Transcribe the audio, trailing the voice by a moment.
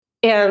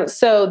And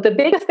so the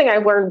biggest thing I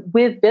learned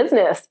with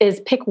business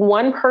is pick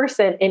one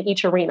person in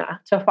each arena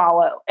to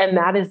follow, and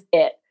that is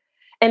it.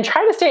 And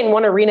try to stay in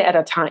one arena at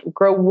a time.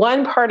 Grow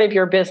one part of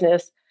your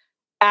business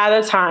at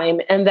a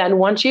time. And then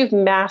once you've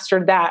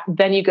mastered that,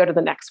 then you go to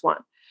the next one.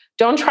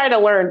 Don't try to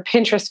learn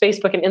Pinterest,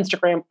 Facebook, and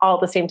Instagram all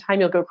at the same time.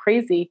 You'll go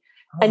crazy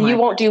and you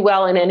won't do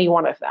well in any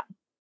one of them.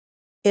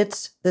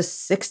 It's the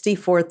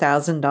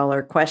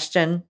 $64,000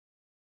 question.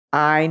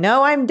 I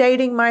know I'm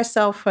dating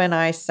myself when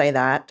I say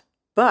that,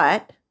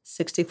 but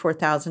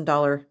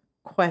 $64,000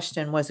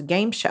 question was a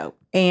game show.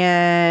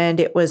 And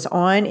it was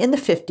on in the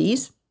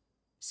 50s,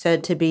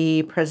 said to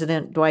be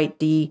President Dwight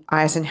D.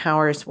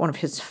 Eisenhower's one of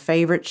his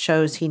favorite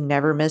shows. He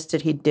never missed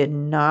it. He did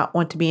not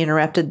want to be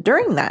interrupted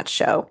during that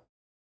show.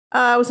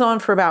 I was on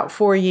for about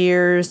 4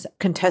 years.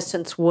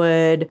 Contestants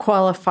would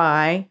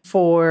qualify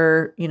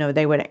for,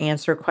 they would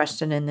answer a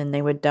question and then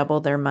they would double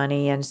their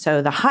money. And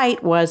so the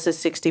height was a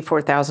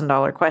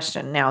 $64,000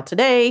 question. Now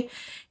today,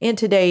 in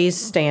today's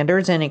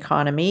standards and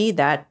economy,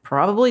 that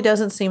probably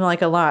doesn't seem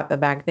like a lot, but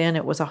back then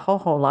it was a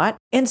whole lot.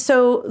 And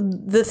so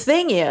the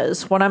thing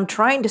is, what I'm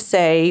trying to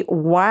say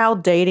while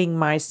dating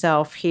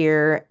myself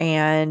here,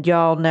 and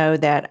y'all know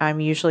that I'm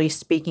usually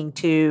speaking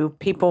to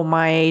people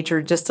my age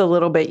or just a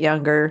little bit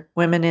younger,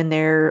 women in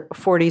their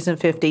 40s and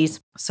 50s,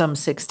 some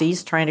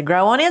 60s, trying to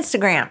grow on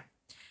Instagram.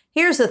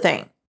 Here's the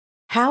thing.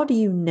 How do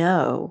you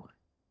know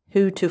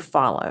who to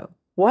follow?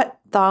 What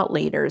thought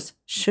leaders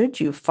should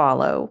you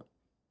follow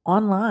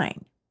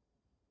online?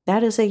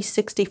 That is a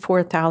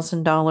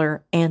 $64,000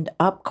 and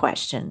up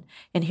question.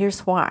 And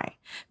here's why.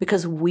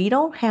 Because we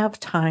don't have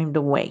time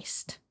to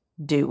waste,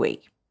 do we?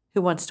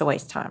 Who wants to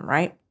waste time,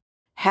 right?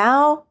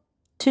 How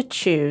to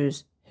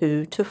choose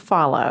who to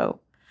follow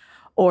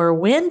or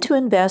when to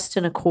invest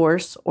in a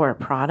course or a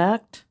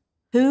product.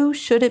 Who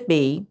should it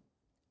be?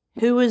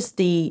 Who is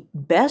the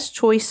best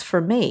choice for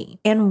me?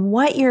 And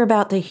what you're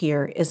about to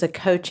hear is a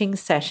coaching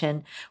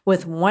session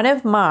with one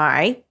of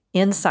my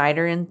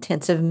Insider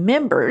Intensive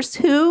members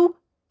who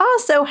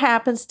also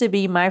happens to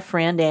be my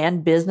friend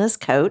and business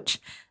coach,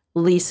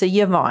 Lisa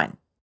Yvonne.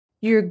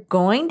 You're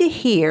going to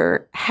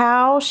hear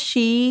how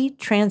she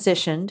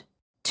transitioned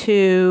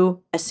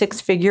to a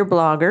six-figure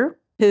blogger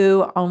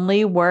who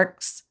only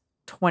works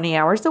 20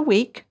 hours a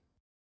week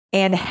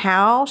and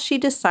how she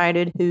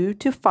decided who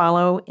to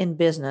follow in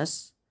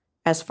business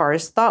as far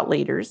as thought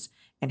leaders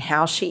and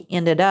how she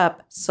ended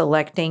up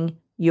selecting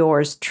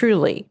yours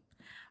truly.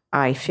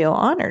 I feel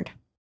honored.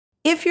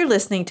 If you're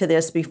listening to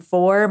this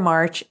before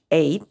March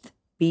 8th,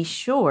 be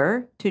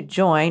sure to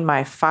join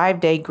my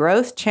 5-day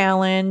growth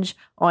challenge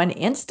on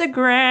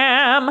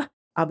Instagram.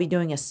 I'll be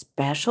doing a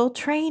special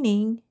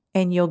training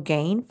and you'll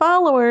gain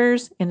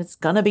followers and it's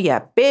going to be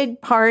a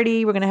big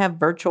party. We're going to have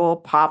virtual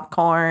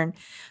popcorn.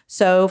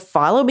 So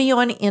follow me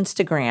on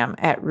Instagram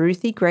at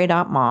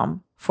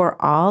RuthieGray.mom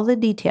for all the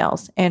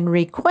details and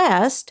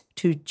request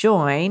to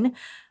join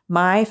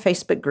my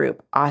Facebook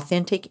group,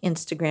 Authentic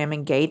Instagram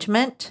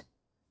Engagement.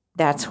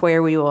 That's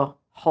where we will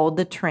hold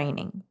the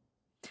training.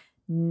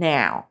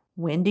 Now,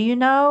 when do you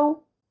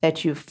know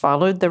that you've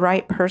followed the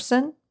right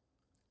person?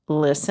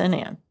 Listen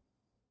in.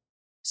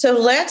 So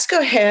let's go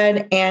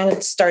ahead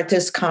and start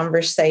this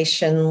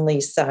conversation,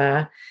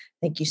 Lisa.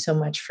 Thank you so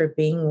much for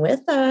being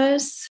with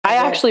us. I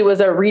actually was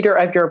a reader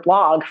of your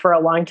blog for a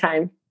long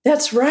time.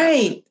 That's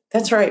right.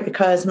 That's right,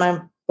 because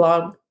my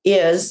blog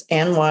is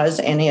and was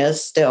and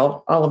is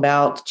still all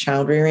about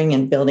child rearing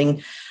and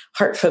building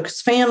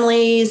heart-focused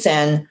families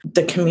and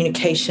the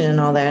communication and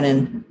all that.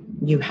 And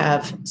you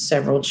have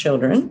several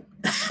children.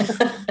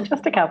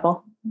 Just a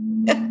couple.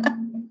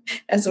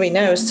 As we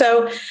know.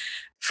 So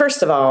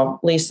first of all,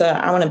 Lisa,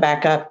 I want to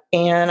back up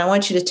and I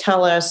want you to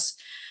tell us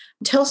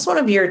one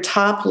of your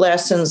top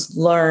lessons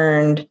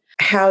learned,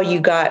 how you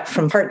got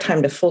from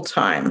part-time to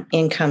full-time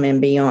income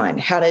and beyond.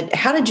 How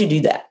did you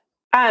do that?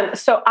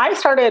 So I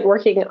started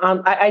working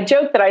on, I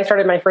joke that I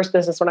started my first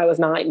business when I was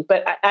 9,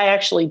 but I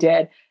actually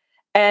did.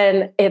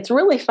 And it's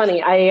really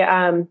funny.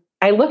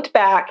 I looked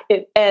back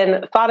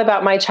and thought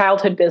about my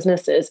childhood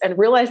businesses and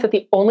realized that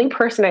the only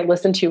person I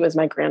listened to was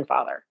my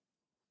grandfather.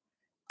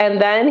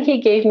 And then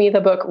he gave me the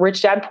book,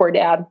 Rich Dad, Poor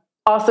Dad.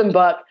 Awesome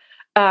book.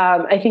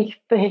 I think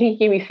he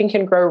gave me Think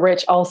and Grow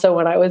Rich also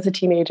when I was a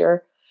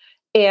teenager.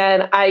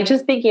 And I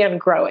just began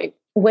growing.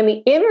 When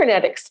the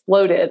internet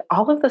exploded,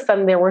 all of a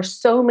sudden there were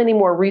so many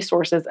more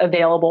resources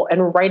available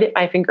and right at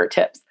my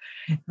fingertips.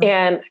 Mm-hmm.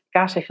 And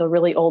gosh, I feel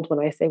really old when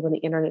I say when the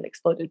internet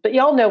exploded, but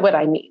y'all know what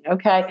I mean.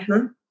 Okay.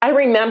 Mm-hmm. I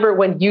remember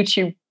when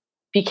YouTube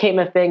became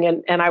a thing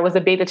and I was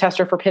a beta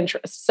tester for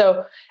Pinterest.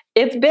 So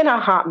it's been a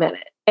hot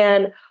minute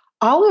and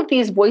all of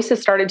these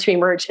voices started to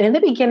emerge. And in the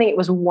beginning, it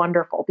was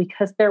wonderful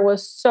because there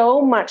was so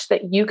much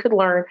that you could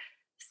learn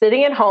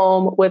sitting at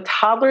home with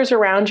toddlers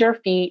around your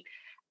feet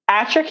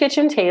at your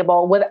kitchen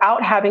table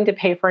without having to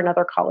pay for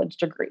another college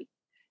degree.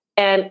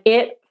 And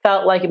it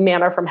felt like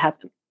manna from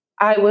heaven.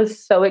 I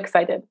was so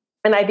excited.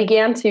 And I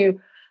began to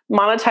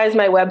monetize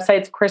my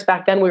websites. Of course,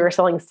 back then we were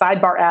selling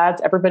sidebar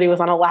ads. Everybody was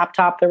on a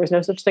laptop. There was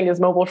no such thing as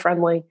mobile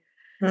friendly.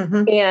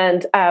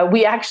 And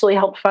we actually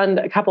helped fund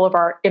a couple of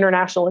our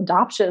international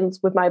adoptions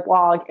with my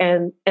blog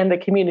and the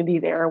community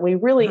there. We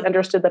really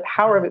understood the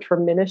power of it for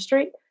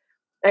ministry.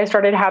 I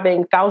started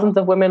having thousands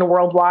of women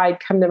worldwide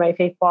come to my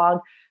faith blog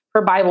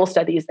for Bible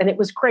studies, and it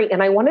was great.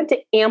 And I wanted to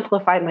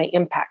amplify my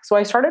impact. So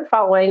I started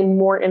following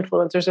more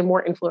influencers and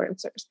more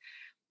influencers.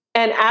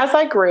 And as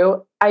I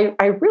grew,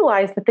 I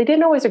realized that they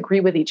didn't always agree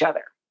with each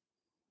other.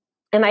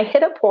 And I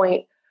hit a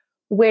point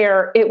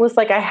where it was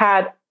like I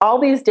had all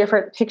these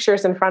different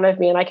pictures in front of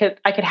me, and I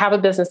could have a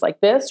business like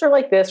this or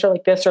like this or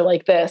like this or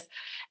like this.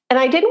 And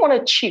I didn't want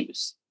to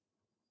choose.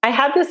 I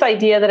had this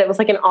idea that it was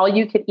like an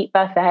all-you-could-eat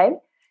buffet,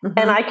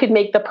 and I could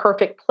make the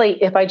perfect plate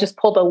if I just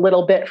pulled a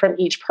little bit from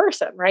each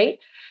person, right?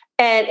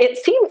 And it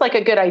seems like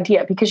a good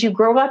idea because you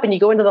grow up and you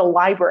go into the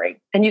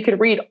library and you can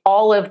read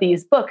all of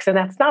these books, and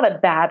that's not a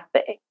bad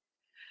thing.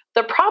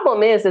 The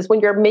problem is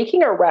when you're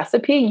making a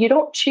recipe, you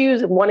don't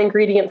choose one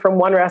ingredient from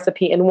one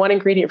recipe and one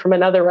ingredient from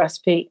another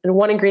recipe and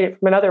one ingredient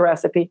from another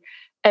recipe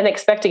and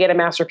expect to get a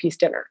masterpiece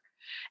dinner.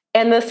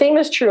 And the same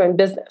is true in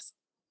business.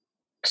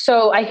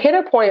 So I hit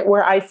a point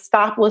where I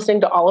stopped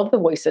listening to all of the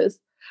voices.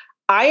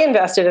 I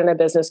invested in a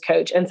business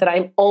coach and said,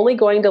 I'm only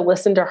going to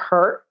listen to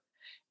her.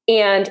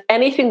 And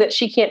anything that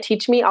she can't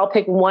teach me, I'll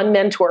pick one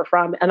mentor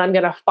from and I'm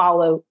going to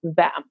follow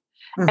them.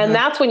 And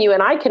that's when you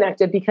and I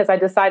connected because I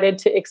decided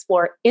to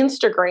explore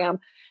Instagram.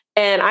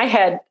 And I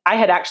had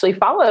actually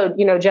followed,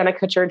 Jenna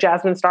Kutcher,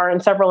 Jasmine Star,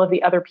 and several of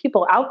the other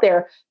people out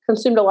there,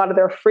 consumed a lot of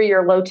their free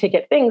or low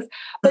ticket things,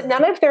 but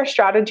none of their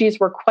strategies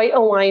were quite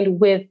aligned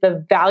with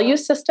the value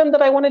system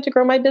that I wanted to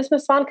grow my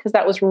business on, because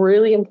that was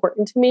really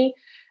important to me,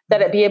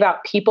 that it be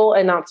about people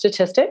and not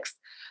statistics.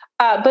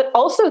 But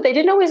also they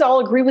didn't always all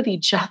agree with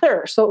each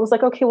other. So it was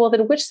like, okay, well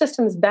then which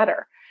system is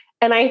better?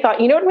 And I thought,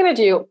 you know what I'm going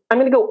to do? I'm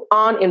going to go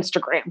on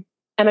Instagram.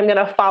 And I'm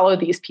going to follow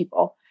these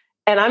people.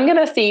 And I'm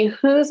going to see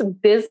whose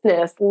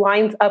business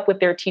lines up with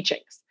their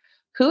teachings,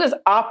 who is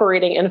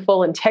operating in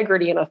full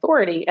integrity and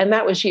authority. And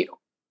that was you.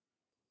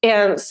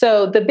 And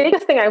so the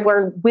biggest thing I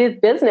learned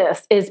with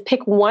business is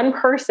pick one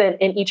person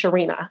in each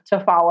arena to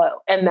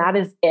follow. And that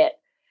is it.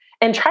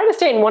 And try to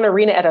stay in one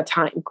arena at a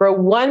time. Grow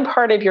one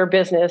part of your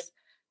business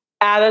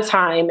at a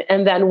time.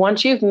 And then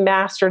once you've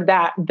mastered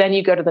that, then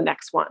you go to the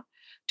next one.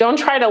 Don't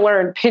try to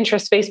learn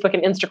Pinterest, Facebook,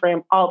 and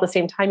Instagram all at the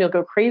same time. You'll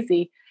go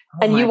crazy.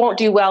 And you won't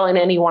do well in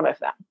any one of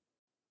them.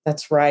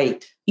 That's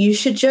right. You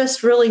should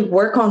just really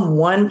work on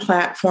one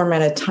platform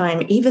at a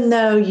time, even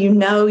though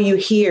you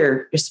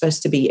hear you're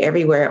supposed to be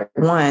everywhere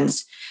at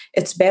once.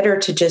 It's better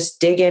to just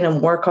dig in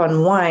and work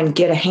on one,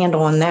 get a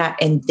handle on that,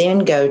 and then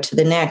go to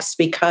the next.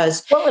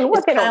 Because and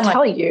what they don't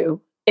tell you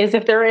is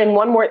if they're in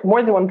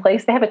more than one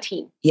place, they have a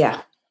team.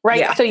 Yeah. Right.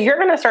 Yeah. So you're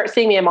going to start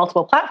seeing me in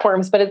multiple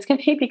platforms, but it's going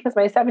to be because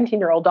my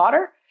 17-year-old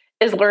daughter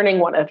is learning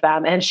one of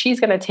them, and she's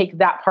going to take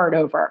that part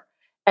over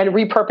and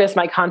repurpose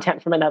my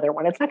content from another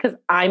one. It's not because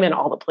I'm in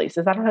all the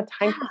places. I don't have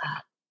time for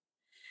that.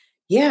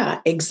 Yeah,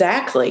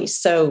 exactly.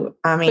 So,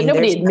 I mean, but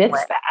nobody admits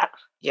that.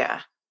 Yeah.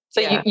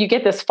 So you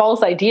get this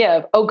false idea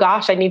of, oh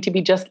gosh, I need to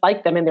be just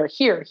like them. And they're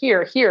here,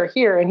 here, here,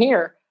 here, and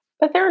here,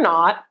 but they're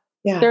not.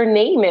 Yeah. Their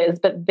name is,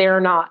 but they're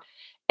not.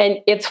 And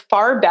it's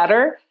far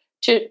better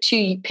to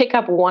pick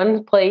up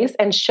one place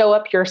and show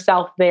up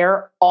yourself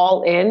there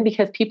all in,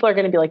 because people are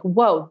going to be like,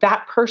 whoa,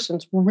 that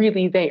person's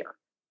really there.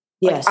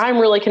 Yes. Like, I'm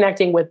really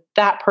connecting with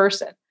that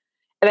person.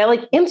 And I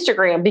like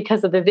Instagram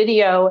because of the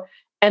video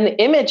and the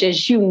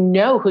images,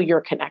 who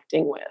you're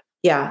connecting with.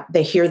 Yeah.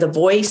 They hear the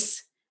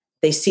voice.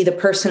 They see the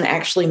person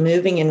actually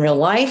moving in real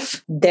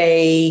life.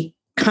 They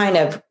kind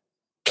of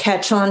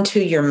catch on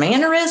to your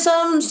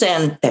mannerisms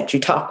and that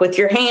you talk with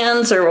your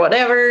hands or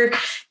whatever,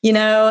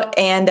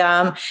 and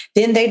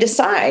then they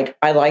decide,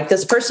 I like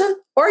this person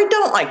or I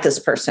don't like this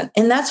person.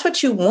 And that's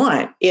what you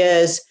want,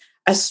 is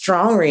a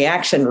strong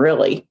reaction,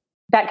 really.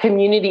 That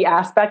community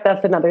aspect,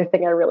 that's another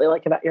thing I really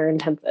like about your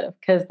intensive,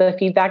 because the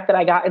feedback that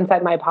I got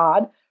inside my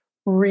pod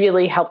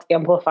really helped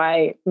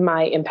amplify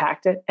my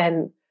impact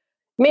and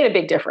made a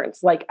big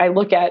difference. Like, I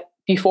look at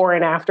before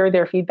and after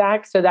their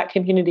feedback. So that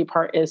community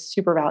part is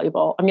super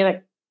valuable. I'm going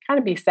to kind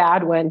of be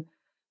sad when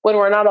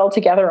we're not all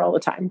together all the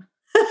time.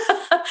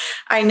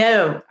 I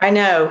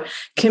know.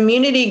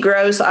 Community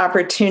grows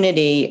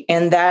opportunity.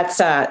 And that's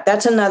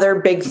another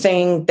big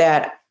thing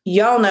that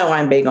y'all know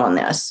I'm big on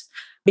this,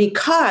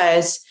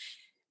 because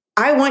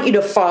I want you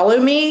to follow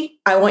me.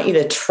 I want you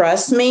to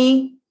trust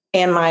me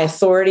and my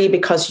authority,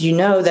 because you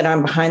know that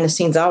I'm behind the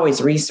scenes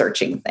always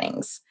researching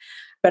things.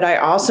 But I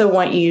also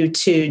want you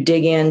to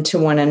dig into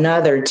one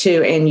another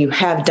too. And you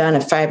have done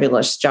a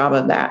fabulous job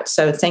of that.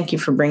 So thank you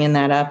for bringing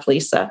that up,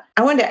 Lisa.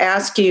 I wanted to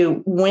ask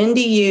you, when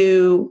do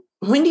you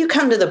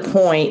come to the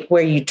point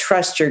where you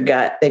trust your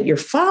gut that you're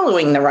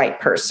following the right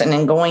person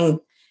and going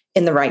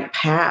in the right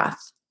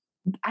path?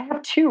 I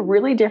have two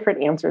really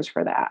different answers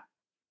for that.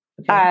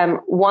 Okay.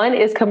 One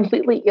is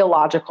completely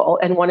illogical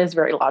and one is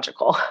very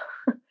logical.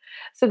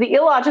 So the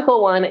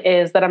illogical one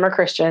is that I'm a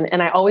Christian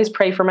and I always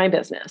pray for my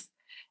business.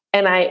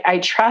 And I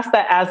trust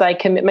that as I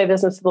commit my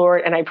business to the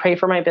Lord and I pray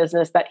for my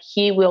business, that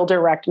He will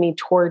direct me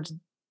towards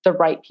the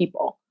right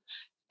people.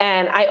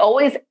 And I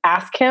always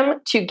ask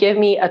him to give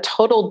me a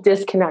total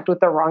disconnect with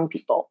the wrong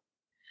people.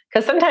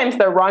 Because sometimes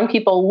the wrong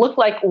people look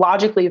like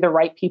logically the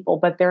right people,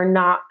 but they're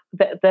not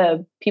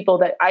the people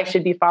that I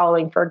should be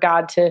following for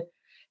God to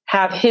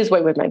have his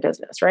way with my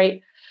business,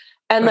 right?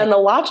 And then the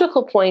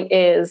logical point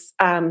is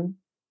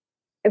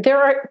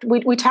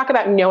we talk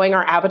about knowing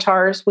our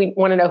avatars. We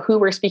want to know who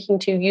we're speaking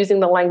to,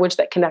 using the language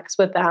that connects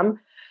with them.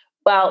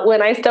 Well,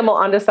 when I stumble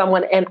onto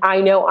someone and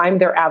I know I'm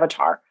their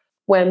avatar,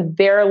 when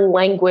their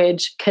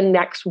language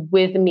connects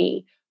with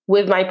me,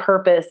 with my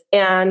purpose,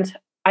 and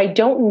I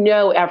don't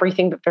know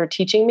everything that they're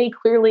teaching me,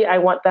 clearly I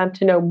want them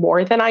to know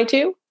more than I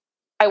do.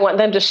 I want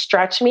them to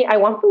stretch me. I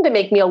want them to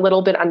make me a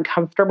little bit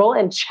uncomfortable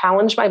and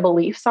challenge my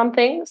beliefs on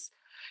things.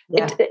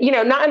 Yeah.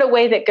 Not in a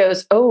way that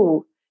goes,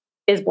 oh,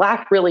 is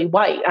black really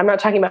white? I'm not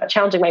talking about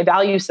challenging my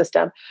value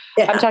system.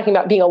 Yeah. I'm talking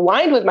about being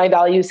aligned with my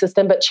value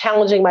system, but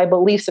challenging my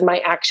beliefs and my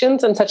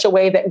actions in such a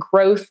way that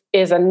growth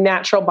is a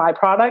natural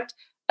byproduct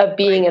of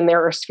being in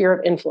their sphere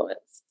of influence.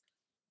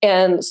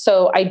 And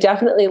so I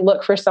definitely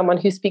look for someone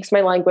who speaks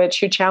my language,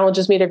 who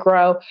challenges me to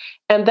grow.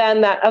 And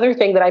then that other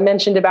thing that I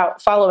mentioned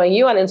about following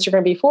you on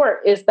Instagram before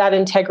is that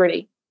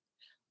integrity.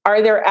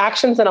 Are their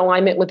actions in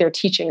alignment with their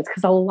teachings?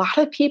 Because a lot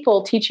of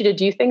people teach you to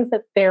do things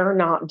that they're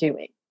not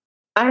doing.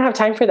 I don't have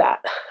time for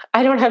that.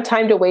 I don't have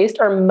time to waste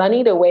or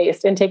money to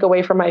waste and take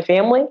away from my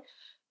family.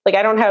 Like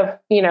I don't have,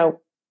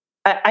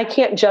 I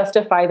can't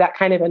justify that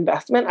kind of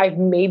investment. I've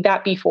made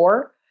that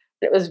before.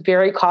 It was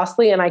very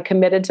costly. And I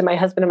committed to my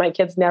husband and my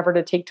kids never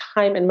to take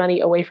time and money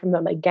away from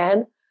them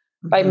again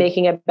by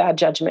making a bad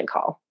judgment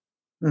call.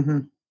 Mm-hmm.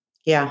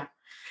 Yeah.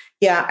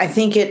 Yeah. I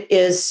think it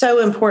is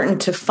so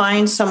important to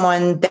find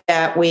someone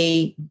that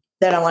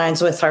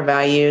aligns with our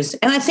values.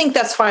 And I think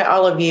that's why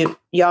all of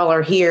y'all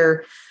are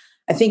here.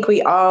 I think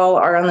we all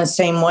are on the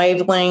same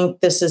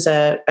wavelength. This is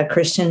a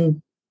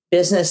Christian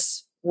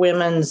business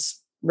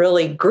women's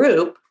really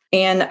group.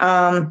 And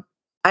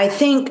I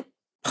think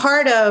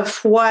part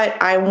of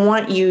what I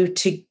want you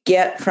to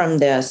get from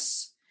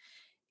this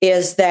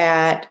is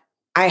that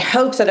I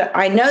hope that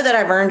I know that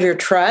I've earned your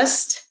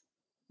trust.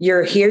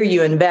 You're here,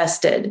 you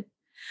invested,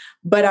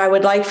 but I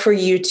would like for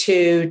you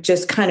to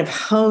just kind of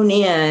hone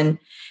in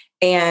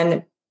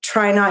and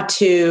try not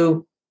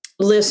to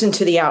listen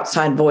to the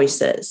outside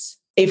voices.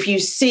 If you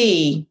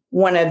see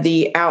one of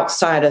the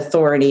outside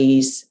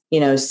authorities,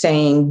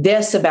 saying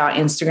this about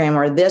Instagram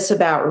or this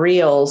about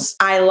Reels,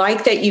 I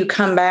like that you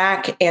come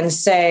back and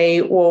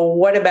say, well,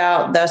 what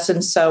about thus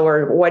and so,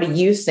 or what do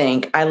you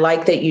think? I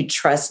like that you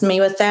trust me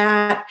with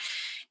that.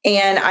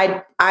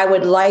 And I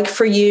would like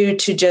for you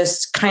to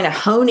just kind of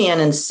hone in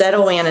and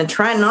settle in and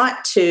try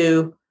not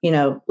to,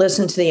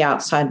 listen to the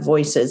outside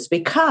voices,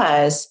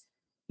 because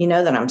you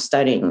know that I'm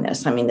studying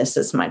this. I mean, this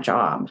is my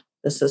job.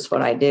 This is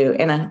what I do.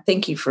 And I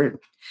thank you for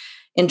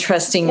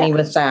entrusting me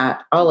with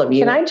that, all of you.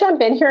 Can I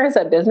jump in here as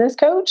a business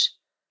coach?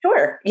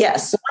 Sure.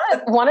 Yes.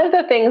 One of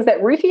the things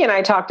that Ruthie and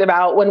I talked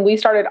about when we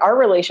started our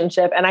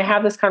relationship, and I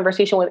have this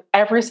conversation with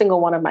every single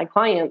one of my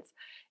clients,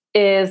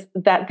 is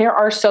that there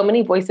are so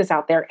many voices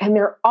out there and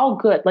they're all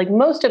good. Like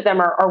most of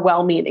them are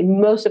well-meaning.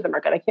 Most of them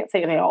are good. I can't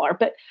say they all are,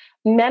 but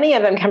many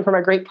of them come from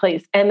a great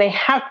place and they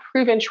have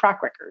proven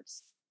track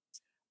records.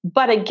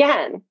 But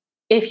again,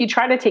 if you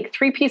try to take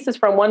 3 pieces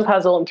from one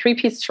puzzle and 3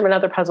 pieces from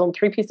another puzzle and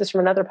 3 pieces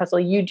from another puzzle,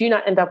 you do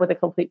not end up with a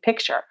complete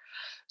picture.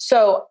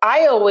 So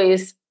I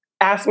always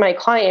ask my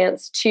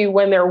clients to,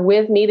 when they're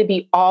with me, to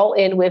be all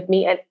in with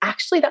me and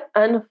actually to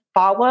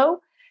unfollow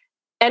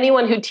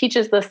anyone who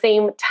teaches the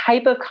same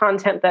type of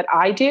content that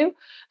I do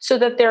so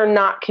that they're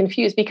not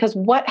confused. Because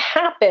what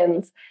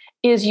happens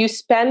is you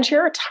spend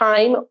your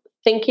time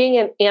thinking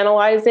and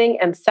analyzing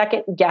and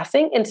second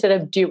guessing instead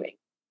of doing.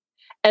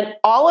 And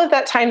all of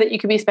that time that you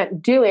could be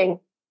spent doing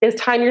is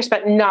time you're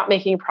spent not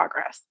making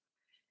progress.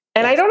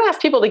 And I don't ask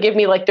people to give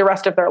me like the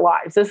rest of their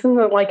lives. This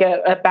isn't like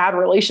a bad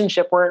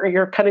relationship where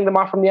you're cutting them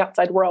off from the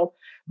outside world.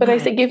 But I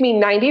say, give me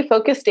 90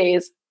 focused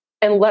days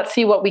and let's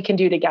see what we can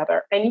do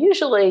together. And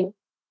usually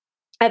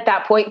at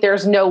that point,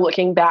 there's no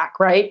looking back,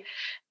 right?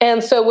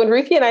 And so when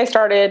Ruthie and I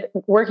started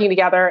working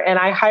together and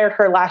I hired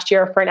her last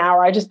year for an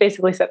hour, I just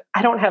basically said,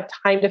 I don't have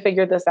time to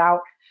figure this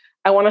out.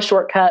 I want a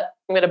shortcut.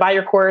 I'm going to buy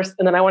your course.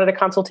 And then I wanted a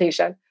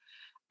consultation.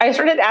 I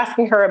started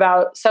asking her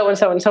about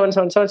so-and-so and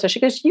so-and-so and so-and-so.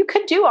 She goes, you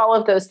could do all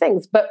of those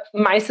things, but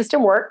my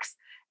system works.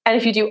 And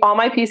if you do all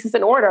my pieces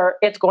in order,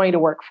 it's going to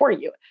work for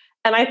you.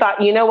 And I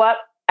thought, you know what?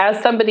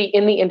 As somebody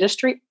in the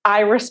industry,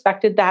 I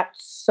respected that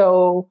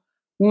so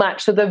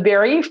much. So the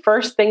very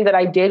first thing that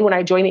I did when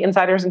I joined the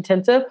Insiders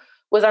Intensive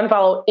was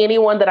unfollow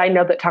anyone that I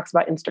know that talks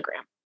about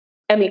Instagram.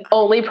 And the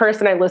only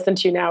person I listen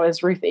to now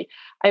is Ruthie.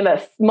 I'm a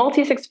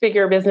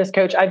multi-6-figure business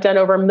coach. I've done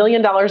over $1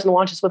 million in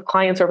launches with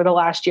clients over the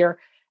last year.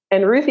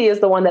 And Ruthie is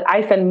the one that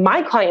I send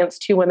my clients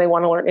to when they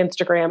want to learn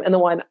Instagram and the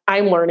one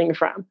I'm learning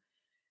from.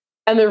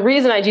 And the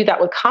reason I do that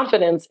with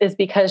confidence is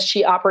because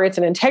she operates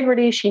in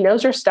integrity. She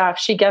knows her stuff.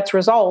 She gets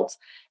results.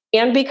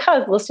 And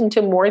because listening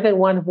to more than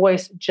one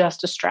voice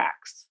just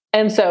distracts.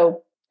 And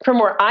so from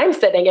where I'm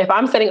sitting, if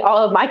I'm sending all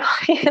of my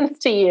clients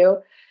to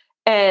you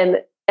and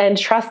and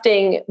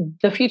trusting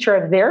the future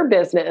of their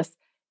business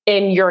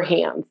in your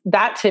hands.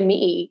 That to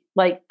me,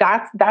 like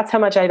that's how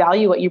much I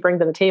value what you bring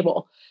to the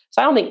table.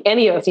 So I don't think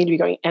any of us need to be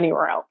going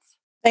anywhere else.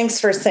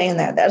 Thanks for saying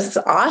that. That's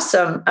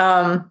awesome.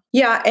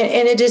 Yeah.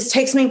 And it just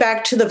takes me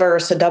back to the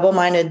verse, a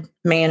double-minded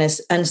man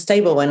is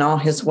unstable in all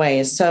his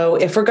ways. So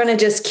if we're going to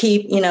just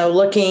keep,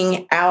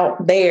 looking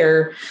out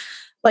there,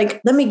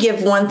 like, let me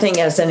give one thing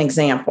as an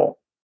example.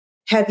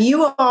 Have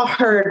you all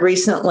heard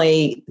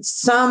recently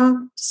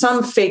some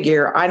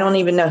figure, I don't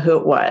even know who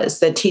it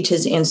was, that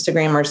teaches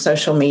Instagram or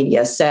social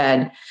media,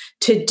 said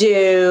to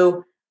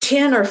do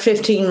 10 or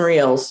 15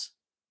 reels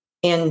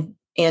in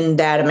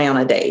that amount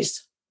of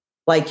days?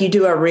 Like, you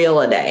do a reel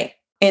a day,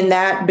 and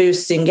that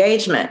boosts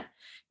engagement.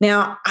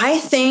 Now, I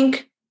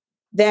think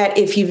that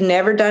if you've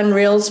never done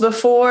reels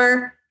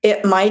before,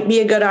 it might be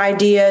a good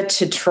idea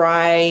to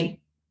try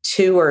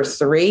 2 or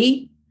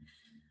 3.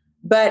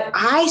 But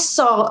I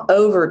saw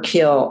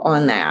overkill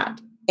on that.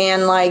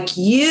 And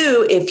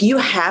if you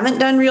haven't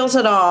done reels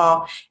at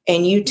all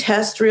and you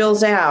test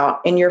reels out,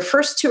 in your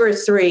first 2 or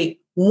 3,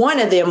 one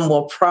of them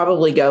will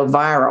probably go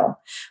viral.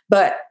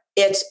 But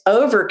it's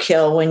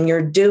overkill when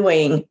you're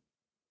doing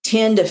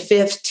 10 to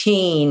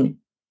 15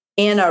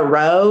 in a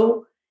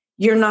row.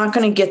 You're not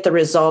going to get the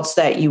results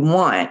that you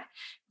want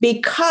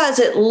because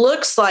it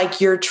looks like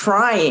you're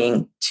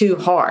trying too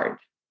hard,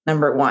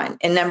 number one.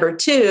 And number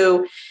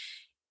two,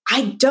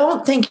 I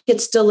don't think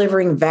it's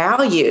delivering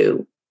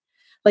value.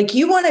 Like,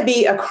 you want to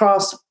be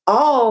across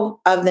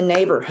all of the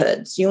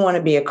neighborhoods. You want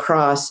to be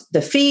across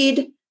the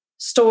feed,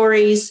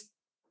 stories,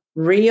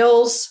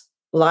 reels,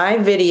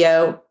 live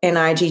video, and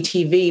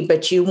IGTV,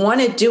 but you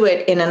want to do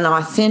it in an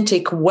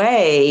authentic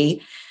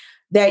way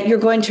that you're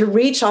going to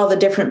reach all the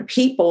different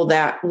people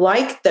that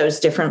like those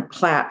different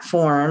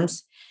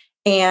platforms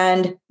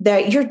and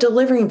that you're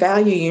delivering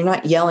value. You're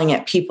not yelling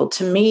at people.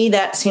 To me,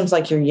 that seems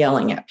like you're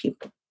yelling at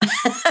people.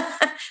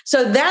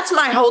 So that's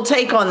my whole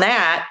take on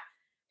that.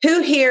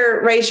 Who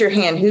here, raise your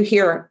hand, who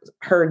here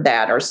heard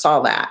that or saw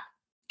that?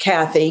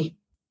 Kathy.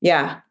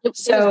 Yeah. It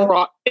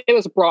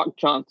was Brock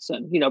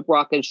Johnson,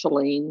 Brock and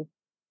Shalene.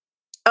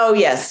 Oh,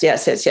 yes.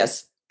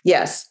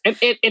 And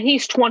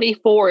he's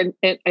 24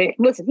 and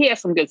listen, he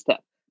has some good stuff,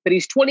 but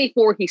he's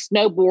 24, he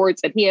snowboards,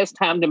 and he has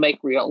time to make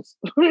reels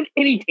and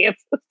he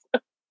dances.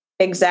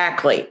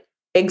 Exactly.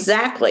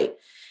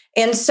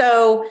 And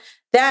so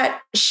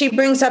that she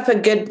brings up a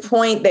good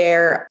point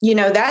there.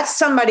 That's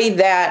somebody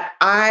that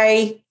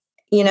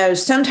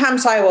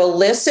sometimes I will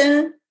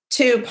listen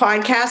to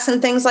podcasts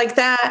and things like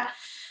that.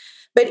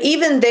 But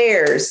even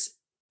theirs,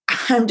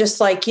 I'm just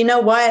like, you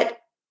know what?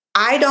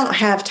 I don't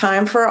have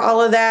time for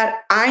all of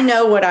that. I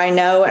know what I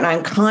know, and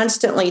I'm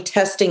constantly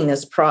testing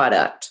this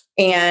product,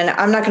 and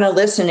I'm not going to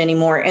listen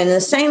anymore. And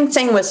the same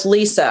thing with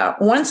Lisa.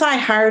 Once I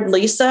hired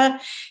Lisa,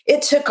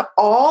 it took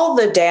all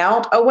the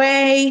doubt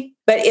away,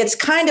 but it's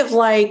kind of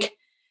like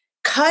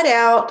cut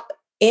out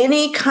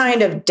any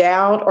kind of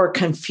doubt or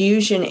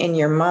confusion in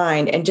your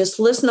mind and just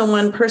listen to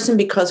one person,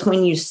 because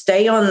when you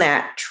stay on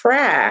that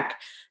track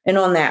and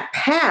on that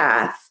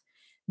path,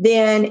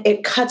 then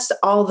it cuts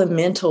all the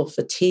mental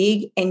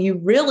fatigue and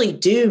you really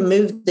do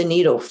move the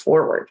needle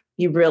forward.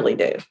 You really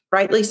do.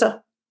 Right,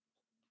 Lisa?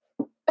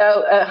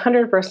 Oh,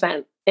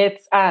 100%.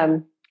 It's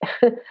when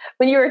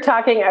you were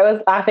talking, I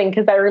was laughing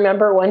because I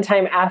remember one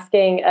time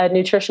asking a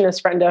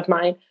nutritionist friend of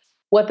mine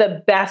what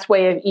the best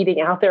way of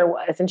eating out there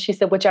was. And she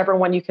said, whichever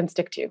one you can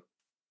stick to.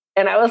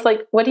 And I was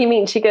like, what do you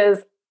mean? She goes,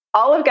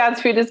 all of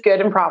God's food is good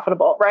and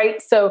profitable,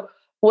 right? So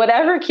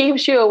whatever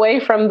keeps you away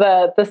from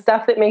the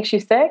stuff that makes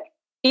you sick,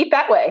 eat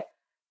that way.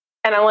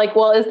 And I'm like,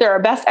 well, is there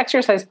a best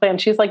exercise plan?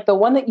 She's like, the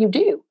one that you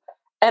do.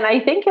 And I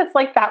think it's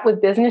like that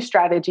with business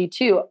strategy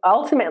too.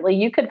 Ultimately,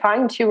 you could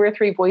find 2 or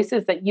 3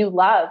 voices that you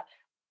love.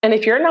 And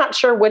if you're not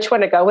sure which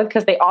one to go with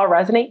because they all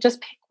resonate,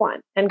 just pick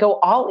one and go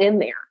all in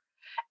there.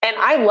 And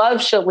I love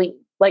Shalene.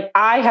 Like,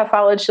 I have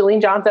followed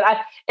Shalene Johnson.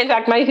 In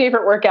fact, my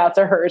favorite workouts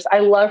are hers. I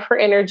love her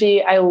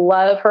energy. I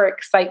love her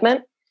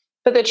excitement.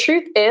 But the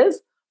truth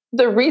is,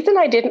 the reason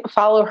I didn't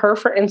follow her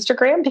for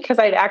Instagram, because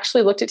I'd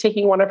actually looked at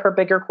taking one of her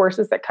bigger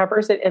courses that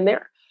covers it in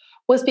there,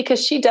 was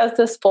because she does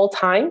this full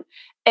time.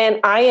 And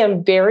I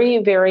am very,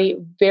 very,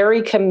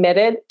 very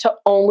committed to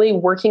only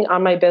working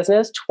on my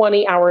business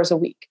 20 hours a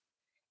week.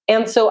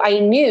 And so I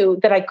knew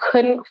that I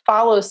couldn't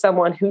follow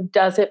someone who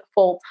does it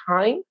full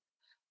time,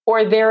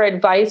 or their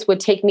advice would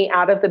take me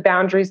out of the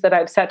boundaries that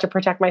I've set to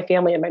protect my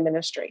family and my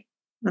ministry.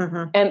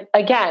 Mm-hmm. And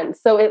again,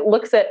 so it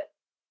looks at,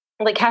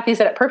 like Kathy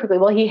said it perfectly,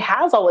 well, he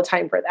has all the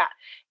time for that.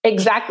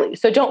 Exactly.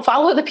 So don't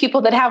follow the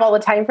people that have all the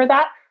time for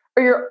that,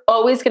 or you're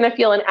always going to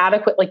feel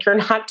inadequate, like you're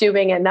not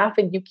doing enough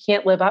and you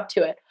can't live up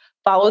to it.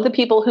 Follow the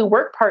people who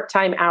work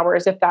part-time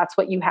hours if that's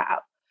what you have.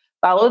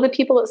 Follow the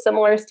people at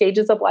similar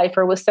stages of life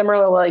or with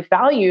similar life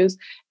values,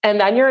 and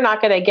then you're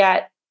not going to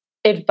get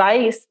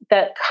advice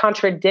that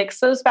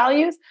contradicts those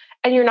values,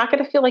 and you're not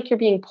going to feel like you're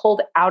being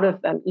pulled out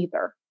of them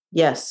either.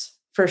 Yes,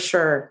 for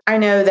sure. I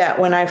know that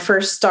when I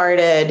first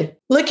started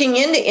looking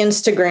into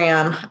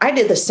Instagram, I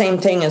did the same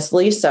thing as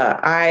Lisa.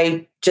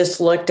 I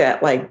just looked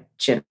at like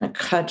Jenna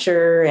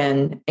Kutcher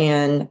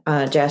and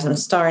Jasmine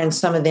Starr and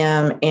some of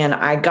them. And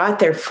I got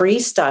their free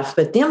stuff.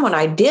 But then what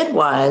I did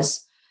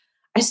was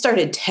I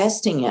started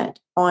testing it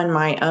on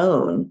my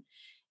own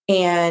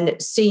and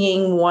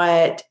seeing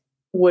what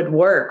would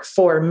work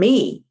for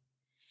me.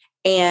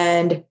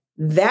 And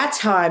that's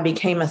how I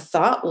became a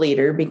thought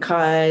leader,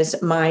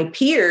 because my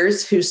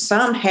peers, who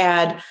some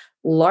had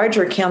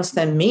larger accounts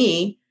than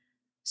me,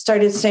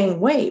 started saying,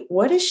 wait,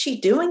 what is she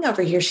doing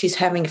over here? She's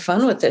having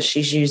fun with this.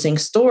 She's using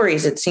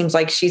stories. It seems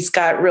like she's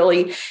got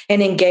really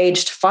an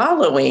engaged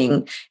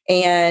following.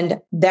 And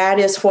that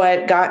is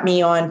what got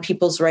me on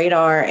people's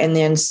radar, and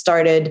then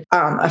started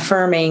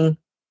affirming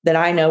that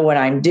I know what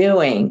I'm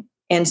doing.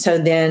 And so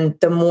then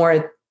the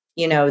more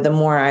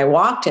I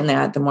walked in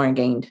that, the more I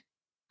gained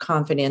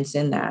confidence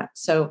in that.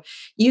 So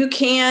you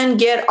can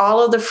get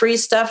all of the free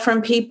stuff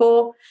from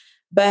people,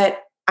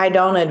 but I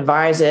don't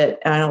advise it.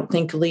 I don't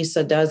think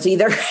Lisa does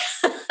either.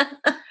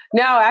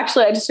 No,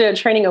 actually, I just did a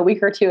training a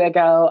week or two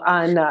ago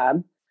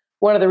on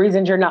one of the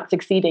reasons you're not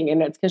succeeding,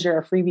 and it's because you're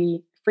a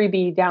freebie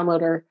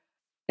downloader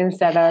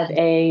instead of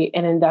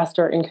an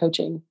investor in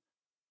coaching.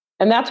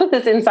 And that's what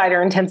this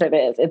Insider Intensive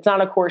is. It's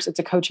not a course, it's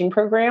a coaching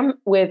program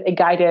with a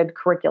guided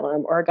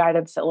curriculum or a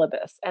guided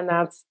syllabus. And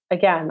that's,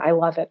 again, I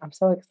love it. I'm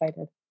so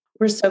excited.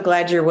 We're so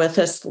glad you're with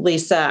us,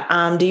 Lisa.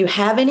 Do you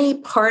have any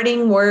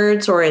parting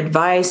words or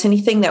advice,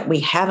 anything that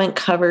we haven't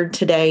covered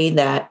today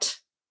that...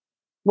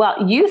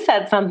 Well, you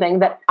said something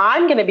that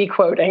I'm going to be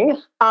quoting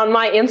on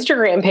my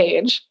Instagram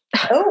page.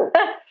 Oh,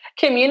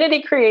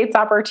 Community creates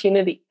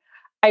opportunity.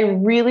 I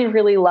really,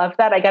 really love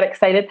that. I got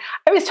excited.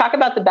 I always talk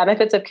about the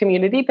benefits of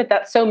community, but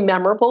that's so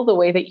memorable the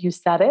way that you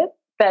said it,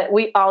 that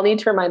we all need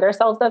to remind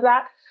ourselves of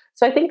that.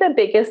 So I think the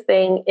biggest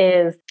thing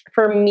is,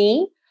 for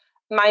me,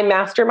 my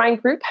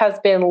mastermind group has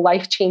been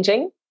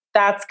life-changing.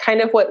 That's kind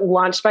of what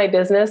launched my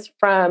business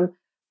from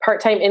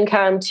part-time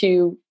income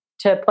to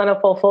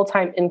plentiful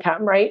full-time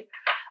income, right?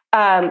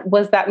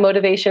 Was that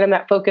motivation and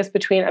that focus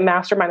between a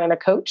mastermind and a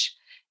coach.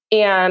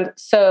 And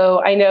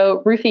so I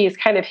know Ruthie has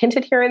kind of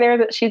hinted here and there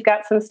that she's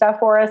got some stuff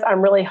for us.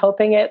 I'm really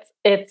hoping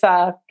it's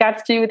got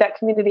to do with that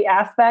community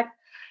aspect.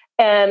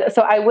 And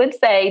so I would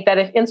say that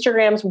if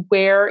Instagram's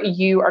where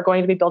you are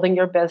going to be building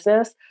your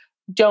business,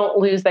 don't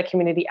lose that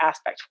community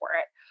aspect for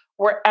it.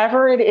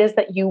 Wherever it is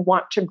that you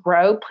want to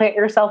grow, plant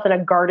yourself in a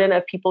garden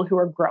of people who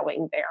are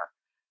growing there.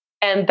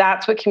 And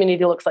that's what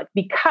community looks like,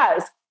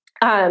 because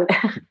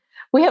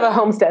we have a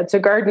homestead, so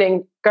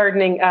gardening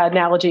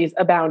analogies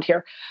abound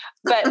here.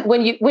 But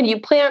when you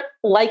plant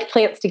like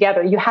plants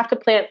together, you have to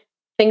plant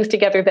things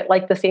together that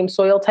like the same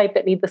soil type,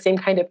 that need the same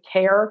kind of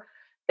care.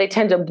 They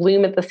tend to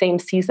bloom at the same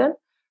season,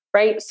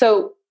 right?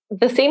 So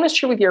the same is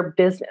true with your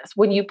business.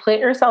 When you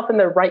plant yourself in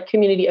the right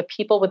community of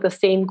people with the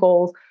same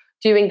goals,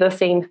 doing the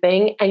same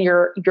thing, and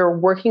you're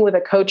working with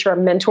a coach or a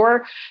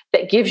mentor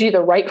that gives you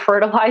the right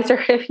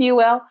fertilizer, if you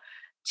will,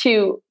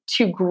 to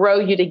grow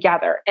you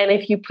together. And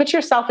if you put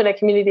yourself in a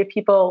community of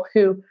people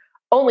who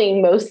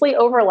only mostly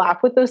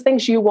overlap with those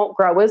things, you won't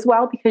grow as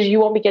well, because you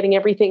won't be getting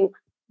everything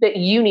that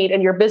you need,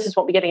 and your business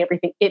won't be getting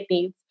everything it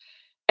needs.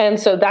 And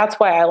so that's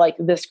why I like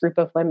this group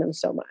of women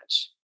so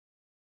much.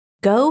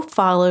 Go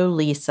follow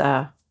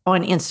Lisa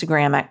on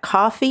Instagram at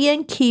Coffee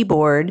and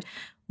Keyboard,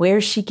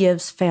 where she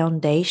gives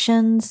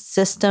foundations,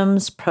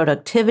 systems,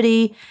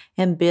 productivity,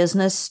 and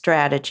business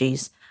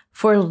strategies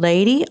for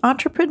lady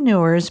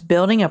entrepreneurs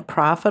building a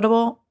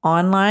profitable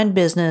online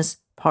business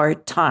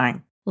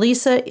part-time.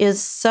 Lisa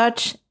is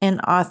such an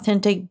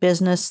authentic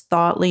business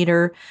thought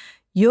leader.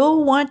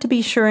 You'll want to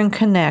be sure and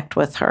connect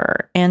with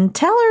her and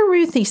tell her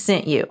Ruthie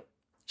sent you.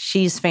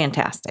 She's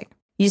fantastic.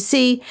 You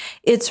see,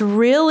 it's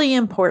really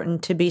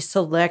important to be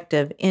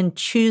selective in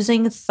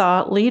choosing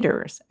thought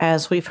leaders.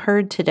 As we've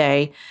heard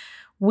today,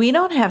 we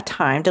don't have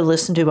time to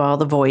listen to all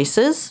the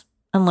voices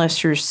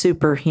unless you're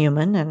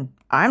superhuman, and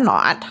I'm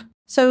not.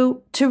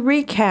 So to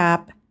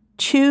recap,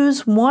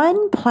 choose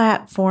one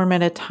platform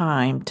at a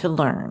time to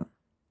learn.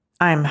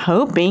 I'm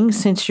hoping,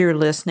 since you're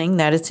listening,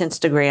 that it's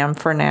Instagram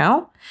for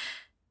now.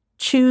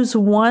 Choose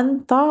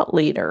one thought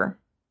leader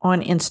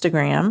on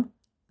Instagram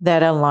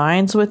that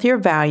aligns with your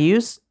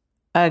values.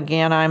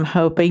 Again, I'm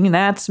hoping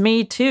that's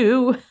me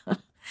too.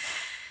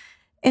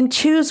 And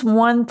choose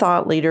one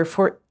thought leader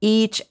for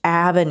each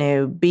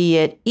avenue, be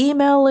it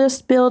email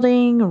list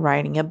building,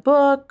 writing a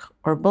book,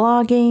 or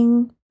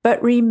blogging.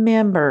 But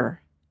remember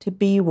to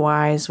be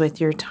wise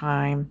with your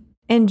time.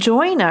 And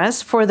join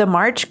us for the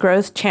March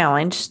Growth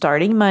Challenge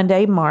starting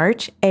Monday,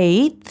 March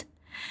 8th.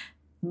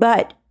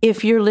 But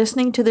if you're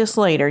listening to this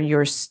later,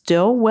 you're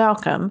still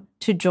welcome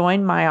to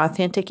join my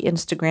Authentic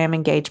Instagram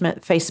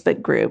Engagement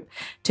Facebook group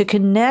to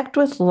connect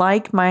with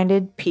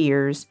like-minded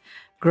peers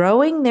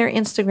growing their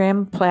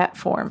Instagram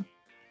platform.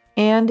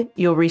 And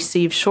you'll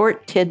receive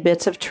short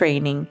tidbits of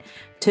training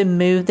to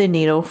move the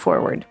needle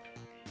forward.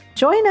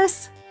 Join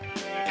us.